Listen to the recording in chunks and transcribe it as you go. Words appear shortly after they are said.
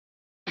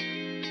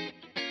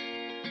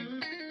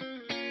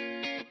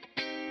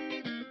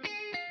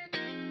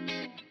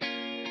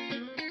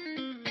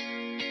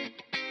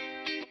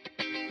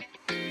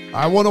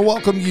I want to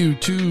welcome you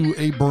to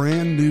a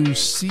brand new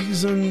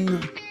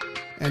season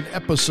and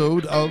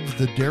episode of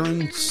the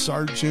Darren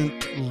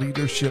Sargent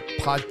Leadership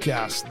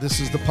Podcast.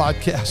 This is the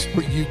podcast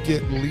where you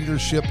get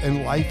leadership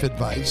and life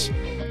advice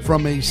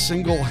from a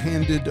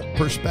single-handed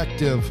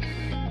perspective.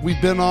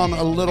 We've been on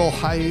a little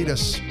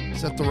hiatus.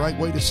 Is that the right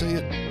way to say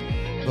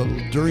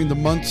it? During the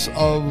months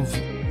of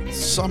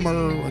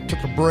summer, I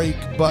took a break,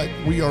 but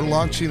we are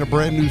launching a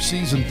brand new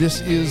season. This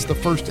is the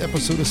first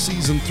episode of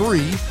season 3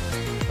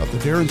 of the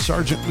Darren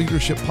Sargent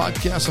Leadership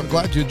Podcast. I'm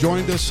glad you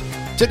joined us.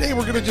 Today,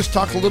 we're going to just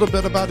talk a little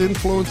bit about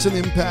influence and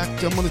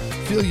impact. I'm going to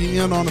fill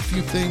you in on a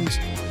few things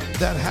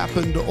that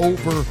happened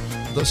over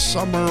the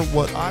summer,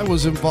 what I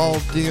was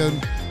involved in,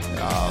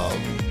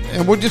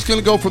 and we're just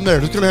going to go from there.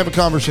 Just going to have a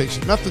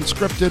conversation. Nothing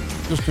scripted.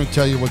 Just going to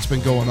tell you what's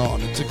been going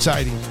on. It's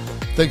exciting.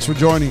 Thanks for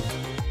joining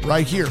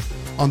right here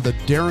on the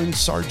Darren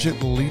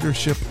Sargent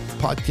Leadership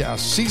Podcast,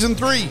 Season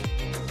 3,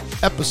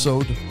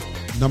 Episode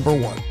number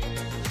 1.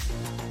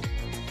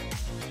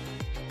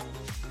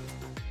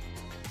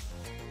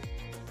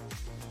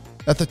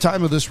 At the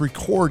time of this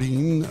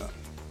recording,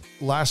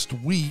 last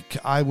week,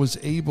 I was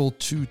able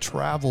to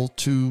travel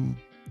to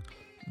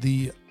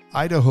the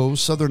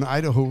southern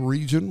Idaho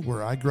region,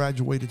 where I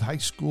graduated high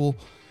school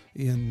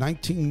in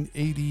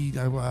 1980.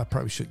 I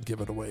probably shouldn't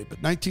give it away,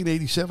 but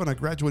 1987, I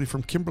graduated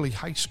from Kimberly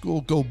High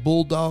School. Go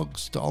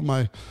Bulldogs to all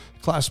my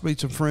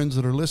classmates and friends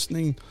that are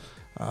listening.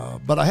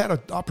 But I had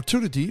an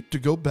opportunity to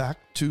go back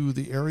to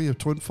the area of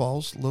Twin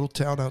Falls, a little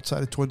town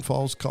outside of Twin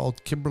Falls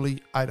called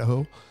Kimberly,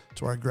 Idaho.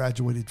 That's where I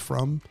graduated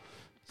from.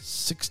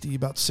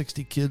 About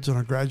 60 kids in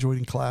our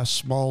graduating class,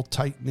 small,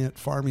 tight-knit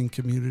farming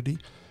community.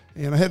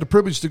 And I had the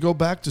privilege to go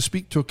back to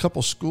speak to a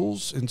couple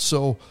schools. And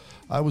so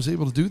I was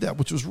able to do that,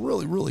 which was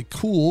really, really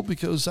cool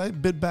because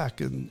I'd been back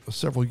in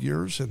several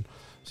years and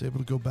was able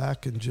to go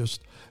back and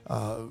just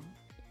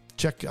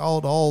check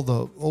out all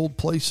the old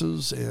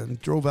places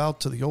and drove out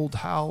to the old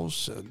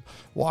house and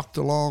walked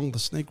along the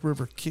Snake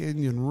River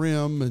Canyon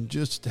rim and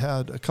just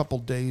had a couple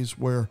days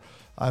where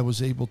I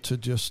was able to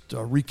just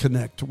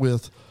reconnect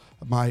with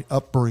my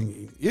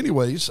upbringing.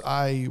 Anyways,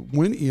 I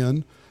went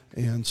in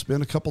and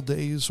spent a couple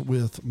days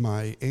with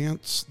my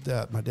aunts,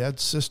 my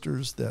dad's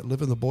sisters that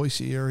live in the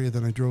Boise area.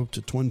 Then I drove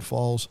to Twin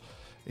Falls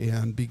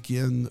and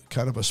began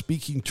kind of a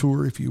speaking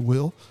tour, if you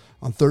will.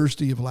 On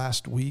Thursday of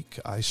last week,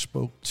 I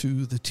spoke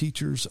to the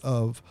teachers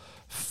of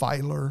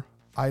Filer,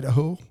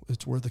 Idaho.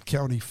 It's where the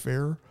county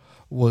fair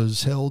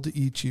was held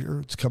each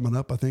year. It's coming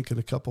up, I think, in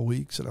a couple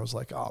weeks. And I was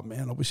like, oh,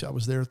 man, I wish I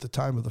was there at the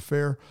time of the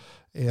fair.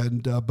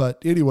 And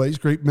but anyways,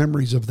 great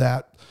memories of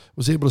that.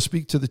 Was able to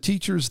speak to the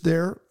teachers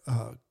there.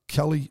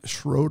 Kelly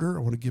Schroeder,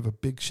 I want to give a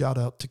big shout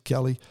out to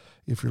Kelly.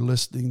 If you're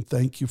listening,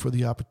 thank you for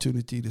the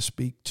opportunity to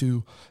speak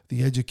to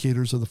the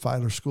educators of the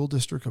Filer School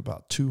District.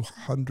 About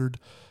 200,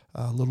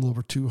 a little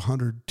over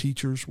 200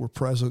 teachers were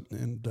present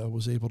and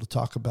was able to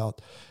talk about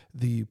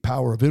the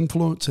power of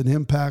influence and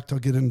impact. I'll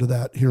get into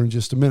that here in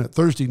just a minute.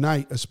 Thursday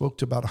night, I spoke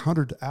to about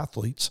 100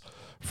 athletes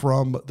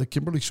from the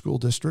Kimberly School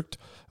District,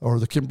 or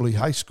the Kimberly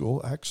High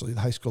School, actually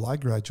the high school I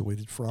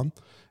graduated from,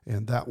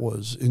 and that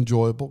was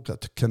enjoyable. Got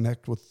to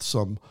connect with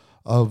some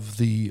of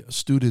the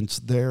students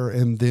there.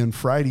 And then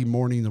Friday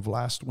morning of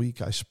last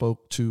week, I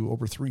spoke to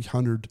over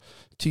 300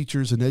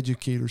 teachers and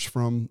educators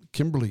from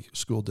Kimberly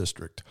School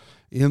District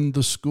in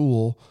the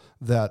school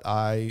that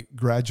I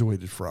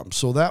graduated from.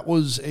 So that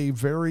was a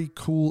very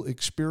cool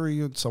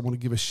experience. I want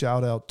to give a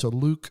shout out to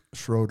Luke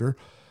Schroeder.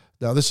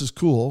 Now, this is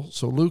cool.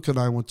 So Luke and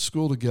I went to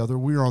school together.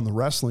 We were on the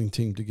wrestling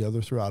team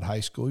together throughout high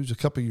school. He was a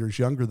couple of years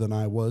younger than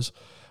I was,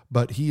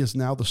 but he is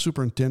now the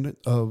superintendent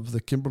of the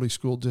Kimberly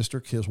School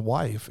District. His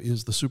wife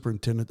is the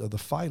superintendent of the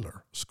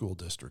Filer School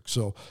District.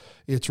 So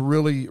it's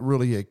really,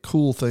 really a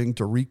cool thing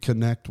to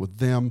reconnect with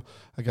them.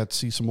 I got to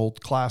see some old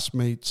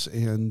classmates,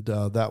 and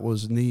that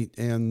was neat.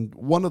 And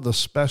one of the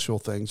special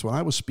things, when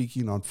I was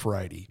speaking on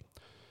Friday,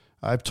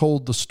 I've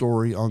told the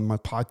story on my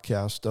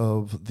podcast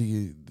of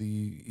the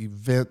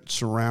event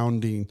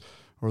surrounding,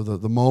 or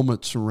the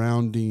moment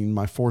surrounding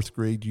my fourth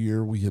grade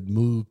year. We had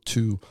moved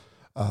to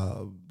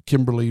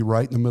Kimberly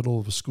right in the middle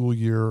of a school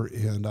year,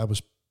 and I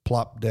was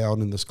plopped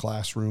down in this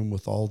classroom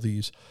with all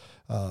these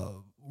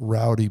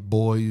rowdy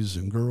boys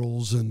and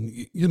girls, and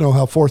you know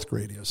how fourth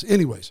grade is.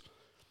 Anyways,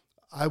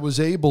 I was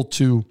able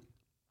to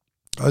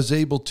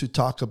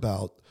talk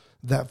about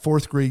that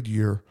fourth grade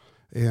year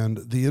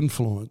and the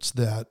influence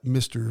that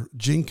Mr.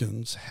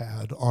 Jenkins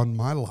had on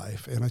my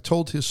life, and I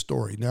told his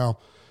story. Now,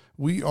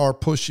 we are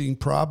pushing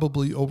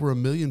probably over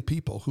 1 million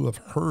people who have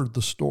heard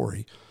the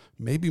story,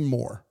 maybe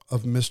more,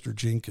 of Mr.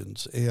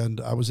 Jenkins. And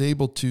I was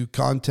able to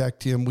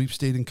contact him. We've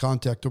stayed in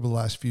contact over the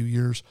last few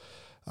years.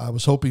 I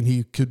was hoping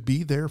he could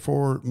be there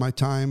for my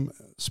time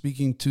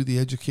speaking to the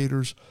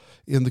educators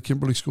in the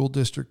Kimberly School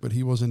District, but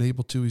he wasn't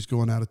able to. He's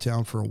going out of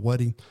town for a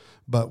wedding.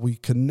 But we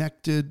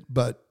connected.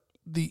 But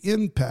the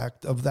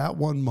impact of that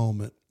one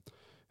moment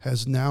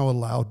has now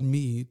allowed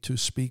me to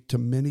speak to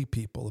many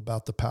people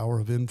about the power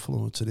of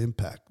influence and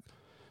impact.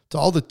 To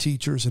all the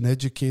teachers and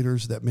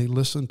educators that may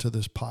listen to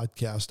this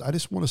podcast, I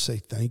just want to say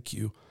thank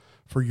you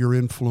for your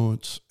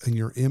influence and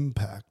your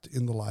impact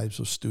in the lives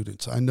of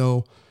students. I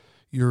know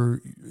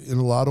you're, in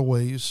a lot of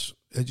ways,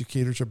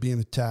 educators are being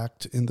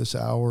attacked in this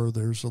hour.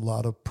 There's a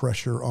lot of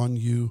pressure on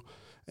you.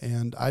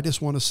 And I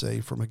just want to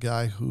say, from a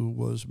guy who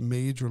was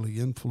majorly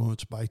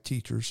influenced by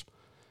teachers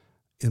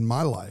in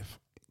my life,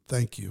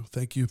 thank you.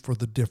 Thank you for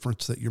the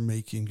difference that you're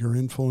making. Your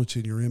influence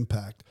and your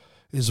impact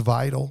is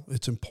vital.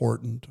 It's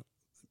important.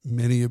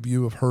 Many of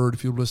you have heard,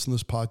 if you listen to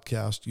this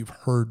podcast, you've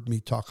heard me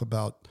talk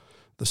about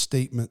the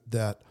statement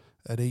that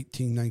at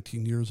 18,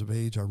 19 years of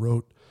age, I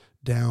wrote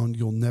down,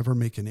 you'll never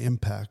make an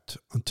impact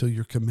until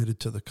you're committed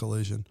to the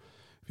collision.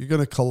 If you're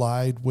going to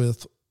collide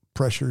with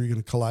pressure, you're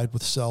going to collide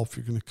with self,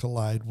 you're going to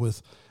collide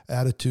with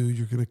attitude,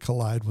 you're going to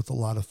collide with a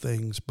lot of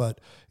things,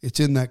 but it's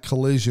in that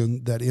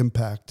collision that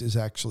impact is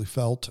actually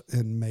felt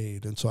and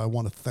made. And so I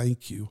want to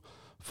thank you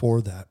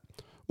for that.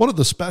 One of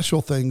the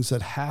special things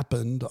that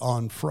happened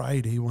on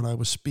Friday when I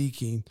was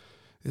speaking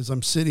is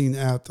I'm sitting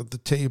at the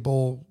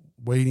table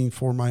waiting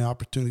for my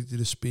opportunity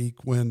to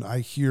speak when I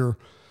hear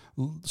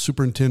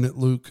Superintendent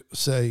Luke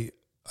say,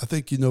 I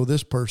think you know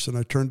this person.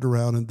 I turned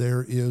around and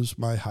there is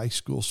my high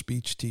school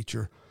speech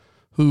teacher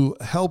who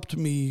helped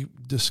me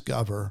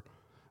discover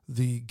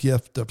the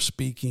gift of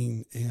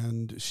speaking,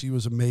 and she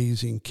was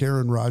amazing.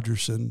 Karen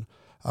Rogerson,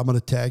 I'm going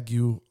to tag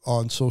you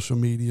on social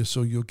media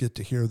so you'll get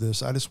to hear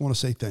this. I just want to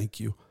say thank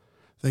you.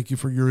 Thank you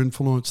for your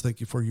influence.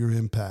 Thank you for your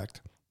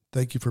impact.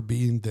 Thank you for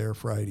being there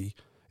Friday.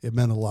 It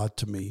meant a lot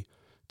to me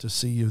to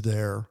see you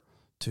there,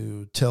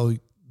 to tell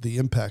the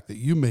impact that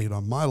you made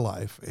on my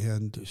life.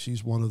 And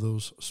she's one of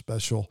those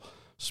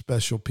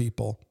special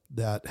people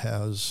that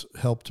has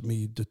helped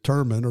me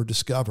determine, or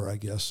discover, I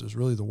guess is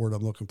really the word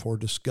I'm looking for,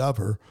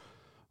 discover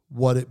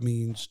what it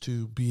means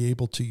to be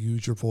able to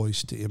use your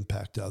voice to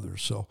impact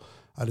others. So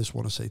I just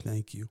want to say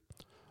thank you.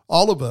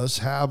 All of us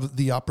have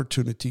the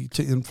opportunity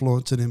to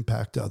influence and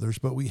impact others,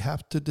 but we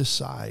have to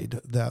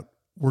decide that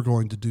we're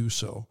going to do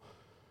so.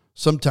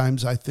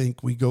 Sometimes I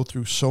think we go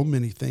through so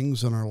many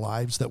things in our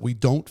lives that we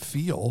don't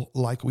feel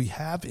like we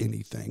have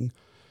anything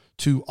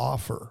to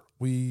offer.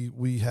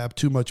 We have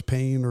too much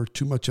pain or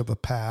too much of a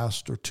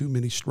past or too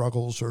many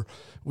struggles, or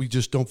we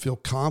just don't feel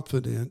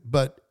confident.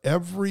 But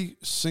every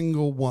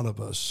single one of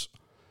us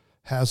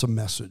has a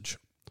message.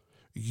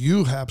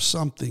 You have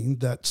something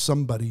that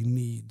somebody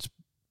needs.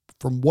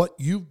 From what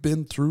you've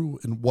been through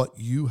and what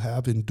you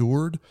have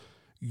endured,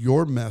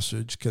 your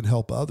message can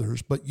help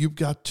others, but you've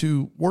got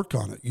to work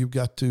on it. You've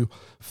got to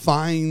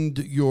find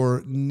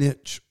your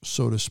niche,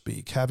 so to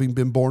speak. Having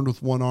been born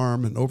with one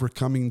arm and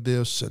overcoming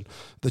this and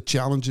the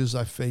challenges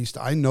I faced,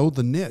 I know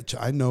the niche.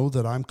 I know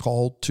that I'm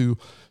called to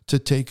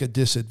take a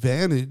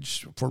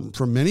disadvantage from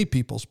many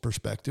people's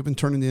perspective and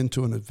turn it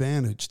into an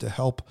advantage to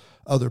help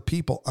other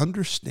people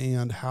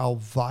understand how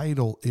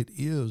vital it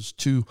is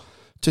to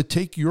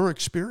take your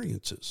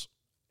experiences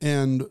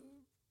and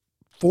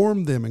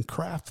form them and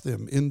craft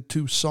them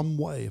into some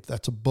way. If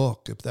that's a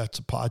book, if that's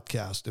a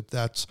podcast,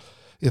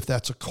 if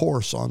that's a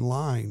course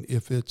online,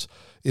 if it's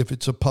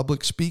a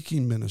public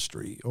speaking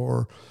ministry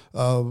or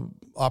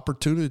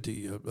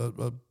opportunity,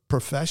 a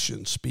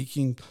profession,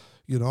 speaking.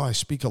 You know, I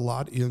speak a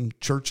lot in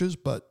churches,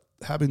 but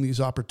having these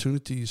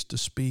opportunities to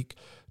speak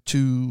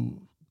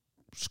to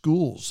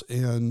schools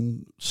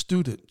and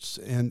students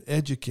and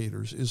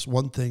educators is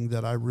one thing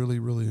that I really,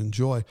 really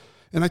enjoy.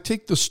 And I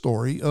take the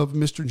story of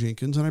Mr.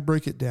 Jenkins and I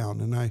break it down.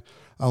 And I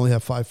only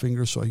have 5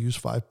 fingers, so I use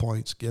 5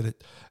 points, get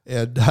it?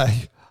 And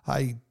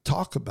I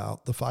talk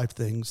about the 5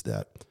 things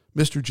that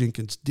Mr.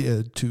 Jenkins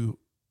did to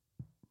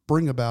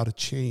bring about a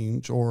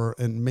change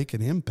and make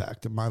an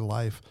impact in my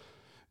life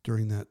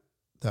during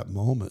that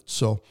moment.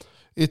 So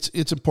it's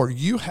important.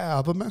 You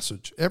have a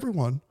message.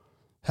 Everyone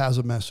has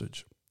a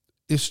message.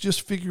 It's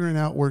just figuring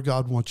out where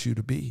God wants you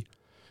to be.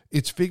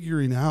 It's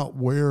figuring out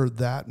where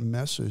that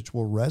message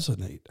will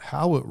resonate,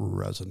 how it will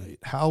resonate,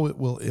 how it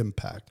will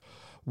impact.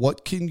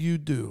 What can you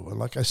do? And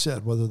like I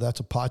said, whether that's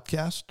a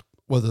podcast,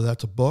 whether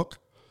that's a book.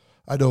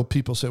 I know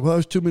people say, well,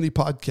 there's too many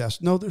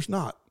podcasts. No, there's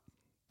not.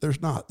 There's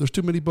not. There's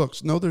too many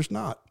books. No, there's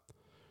not.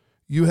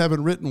 You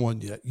haven't written one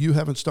yet. You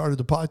haven't started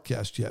the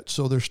podcast yet,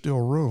 so there's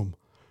still room.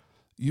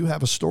 You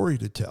have a story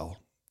to tell.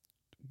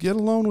 Get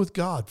alone with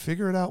God.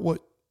 Figure it out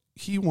what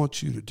He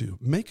wants you to do.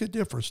 Make a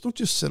difference. Don't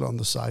just sit on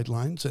the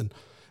sidelines and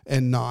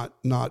not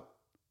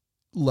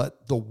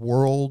let the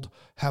world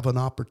have an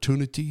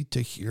opportunity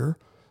to hear.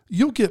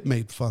 You'll get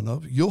made fun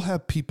of. You'll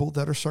have people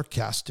that are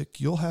sarcastic.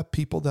 You'll have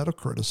people that'll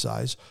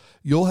criticize.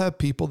 You'll have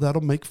people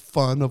that'll make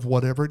fun of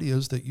whatever it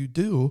is that you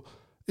do.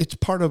 It's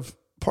part of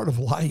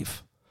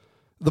life.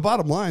 The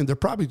bottom line, they're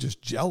probably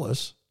just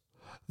jealous.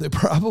 They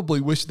probably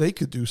wish they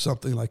could do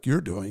something like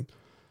you're doing.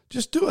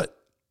 Just do it.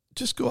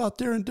 Just go out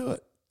there and do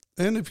it.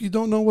 And if you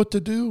don't know what to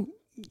do,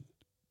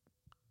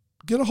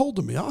 get a hold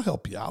of me. I'll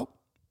help you out.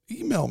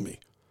 Email me.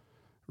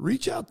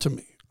 Reach out to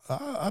me.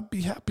 I'd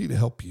be happy to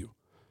help you,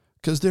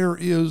 because there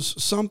is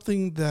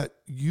something that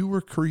you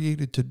were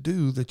created to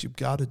do that you've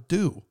got to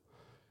do.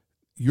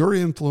 Your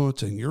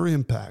influence and your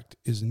impact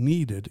is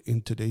needed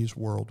in today's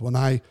world. When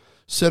I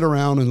sit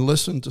around and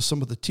listen to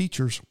some of the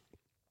teachers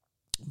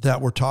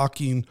that were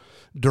talking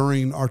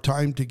during our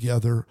time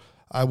together,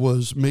 I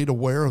was made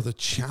aware of the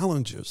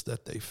challenges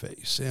that they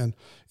face. And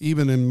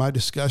even in my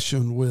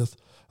discussion with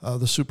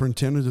the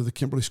superintendent of the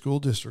Kimberly School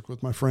District,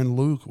 with my friend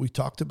Luke, we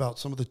talked about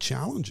some of the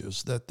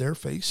challenges that they're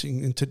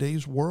facing in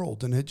today's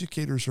world, and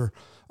educators are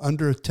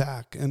under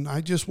attack. And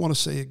I just want to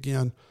say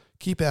again,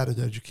 keep at it,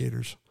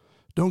 educators.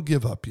 Don't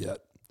give up yet.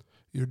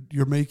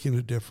 You're making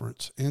a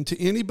difference. And to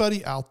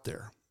anybody out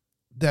there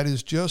that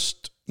is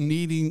just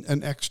needing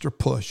an extra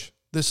push,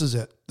 this is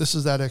it. This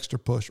is that extra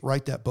push.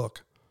 Write that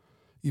book.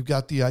 You've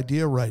got the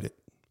idea, write it.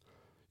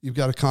 You've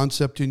got a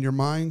concept in your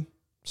mind,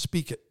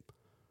 speak it.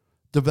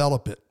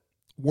 Develop it.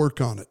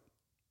 Work on it.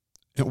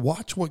 And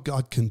watch what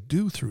God can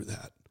do through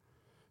that.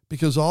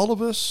 Because all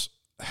of us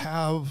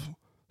have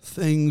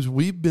things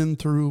we've been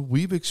through,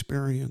 we've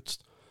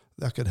experienced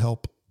that could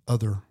help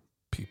other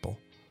people.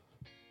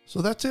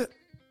 So that's it.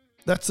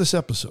 That's this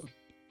episode.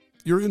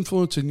 Your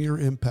influence and your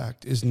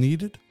impact is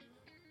needed.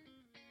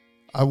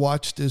 I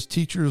watched as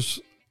teachers,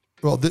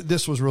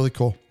 this was really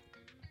cool.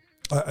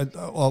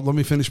 Let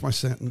me finish my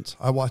sentence.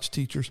 I watched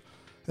teachers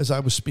as I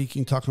was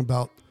speaking, talking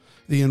about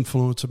the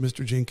influence of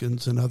Mr.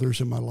 Jenkins and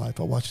others in my life.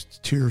 I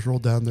watched tears roll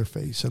down their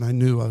face, and I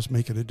knew I was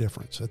making a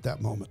difference at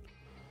that moment.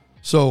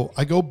 So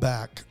I go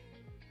back.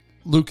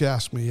 Luke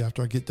asked me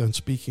after I get done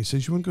speaking, he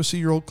says, "You want to go see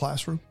your old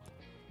classroom?"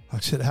 I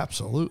said,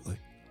 "Absolutely."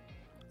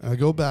 And I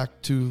go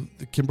back to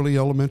the Kimberly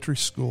Elementary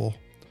School,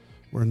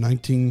 where in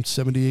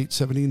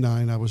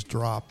 1978-79, I was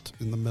dropped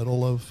in the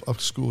middle of a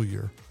school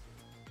year,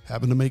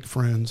 having to make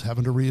friends,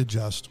 having to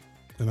readjust.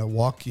 And I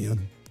walk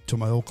in to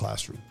my old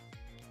classroom.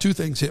 Two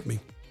things hit me.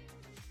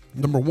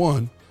 Number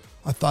one,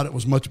 I thought it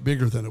was much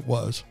bigger than it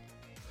was.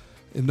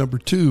 And number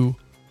two,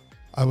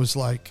 I was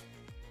like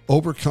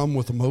overcome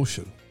with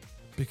emotion,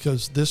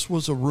 because this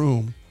was a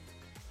room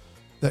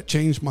that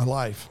changed my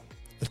life,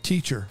 a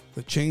teacher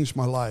that changed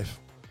my life,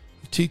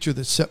 a teacher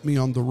that set me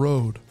on the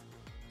road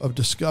of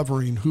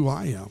discovering who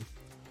I am.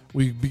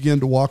 We began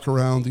to walk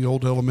around the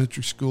old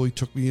elementary school. He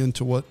took me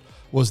into what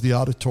was the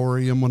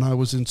auditorium. When I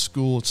was in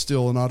school, it's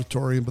still an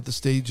auditorium, but the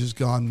stage is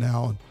gone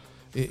now. And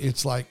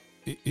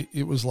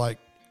it was like,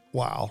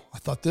 wow, I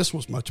thought this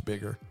was much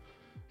bigger.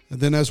 And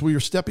then as we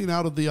were stepping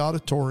out of the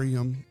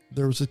auditorium,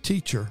 there was a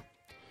teacher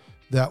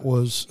that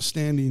was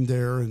standing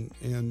there,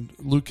 and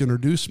Luke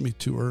introduced me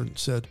to her and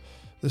said,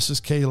 "This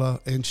is Kayla,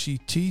 and she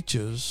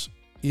teaches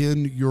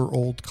in your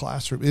old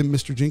classroom, in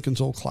Mr. Jenkins'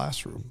 old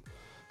classroom."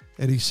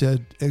 And he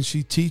said, and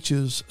she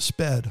teaches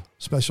SPED,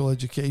 special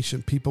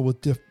education, people with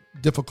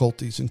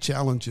difficulties and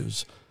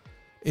challenges.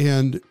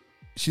 And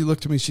she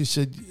looked at me, she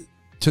said,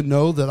 "To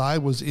know that I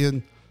was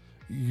in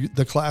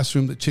the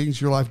classroom that changed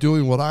your life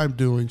doing what I'm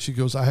doing," she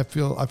goes, I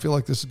feel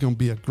like this is going to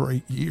be a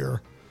great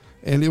year."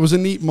 And it was a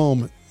neat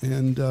moment.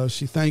 And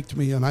she thanked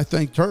me, and I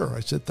thanked her.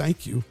 I said,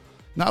 "Thank you.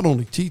 Not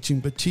only teaching,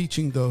 but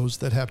teaching those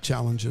that have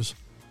challenges.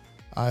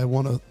 I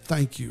want to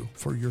thank you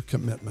for your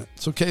commitment."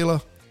 So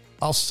Kayla,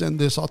 I'll send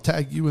this. I'll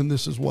tag you in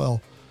this as well.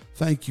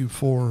 Thank you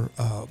for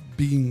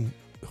being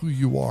who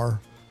you are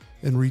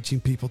and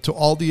reaching people. To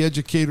all the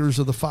educators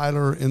of the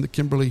Filer and the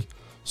Kimberly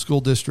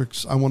School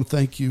Districts, I want to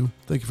thank you.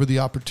 Thank you for the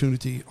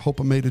opportunity.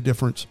 Hope I made a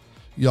difference.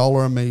 Y'all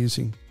are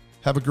amazing.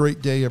 Have a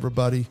great day,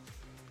 everybody.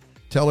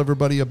 Tell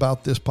everybody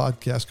about this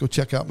podcast. Go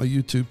check out my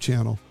YouTube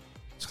channel.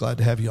 It's glad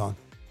to have you on.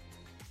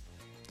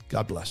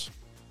 God bless.